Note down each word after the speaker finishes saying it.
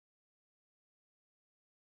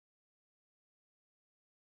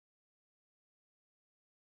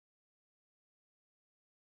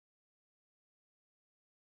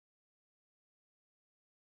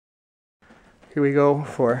Here we go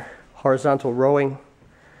for horizontal rowing.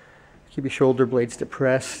 Keep your shoulder blades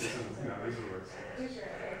depressed.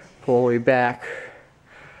 Pull all the way back.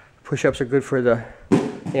 Push-ups are good for the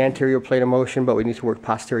anterior plane of motion, but we need to work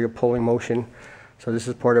posterior pulling motion. So this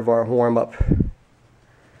is part of our warm-up.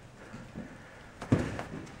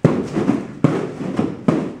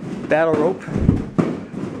 Battle rope,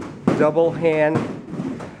 double hand,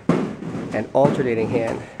 and alternating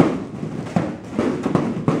hand.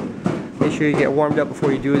 Make sure you get warmed up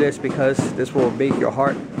before you do this because this will make your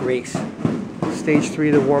heart race. Stage 3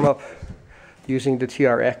 of the warm-up, using the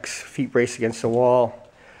TRX, feet braced against the wall,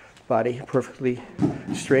 body perfectly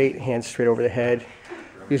straight, hands straight over the head.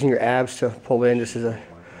 Using your abs to pull in. This is a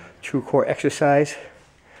true core exercise,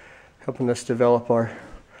 helping us develop our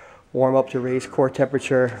warm-up to raise core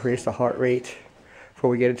temperature, raise the heart rate before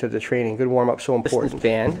we get into the training. Good warm-up, so important. This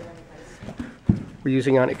band we're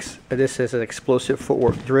using on this as an explosive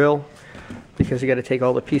footwork drill because you got to take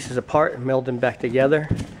all the pieces apart and meld them back together.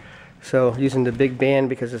 So using the big band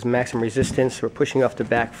because it's maximum resistance, we're pushing off the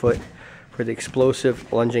back foot for the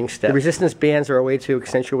explosive lunging step. The resistance bands are a way to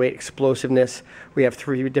accentuate explosiveness. We have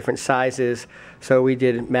 3 different sizes, so we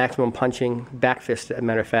did maximum punching, back fist as a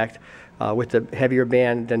matter of fact, with the heavier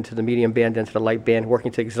band, then to the medium band, then to the light band,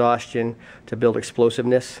 working to exhaustion to build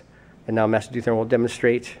explosiveness. And now Master Duethorn will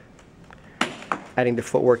demonstrate adding the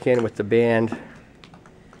footwork in with the band.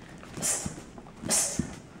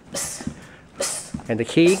 And the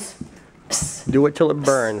key, do it till it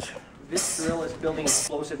burns. This drill is building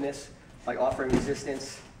explosiveness by offering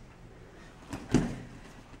resistance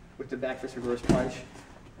with the back fist reverse punch.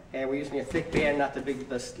 And we're using a thick band, not the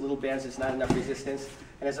little bands. It's not enough resistance.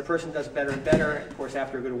 And as the person does better and better, of course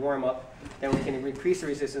after a good warm-up, then we can increase the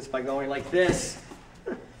resistance by going like this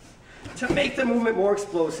to make the movement more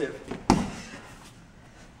explosive.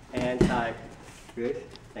 And time. Good,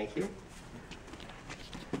 thank you.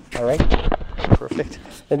 All right, perfect.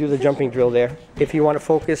 Then do the jumping drill there. If you want to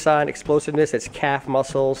focus on explosiveness, it's calf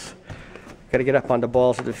muscles. Got to get up on the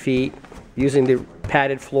balls of the feet. Using the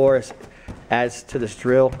padded floor adds to this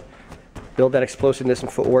drill. Build that explosiveness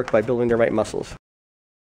and footwork by building the right muscles.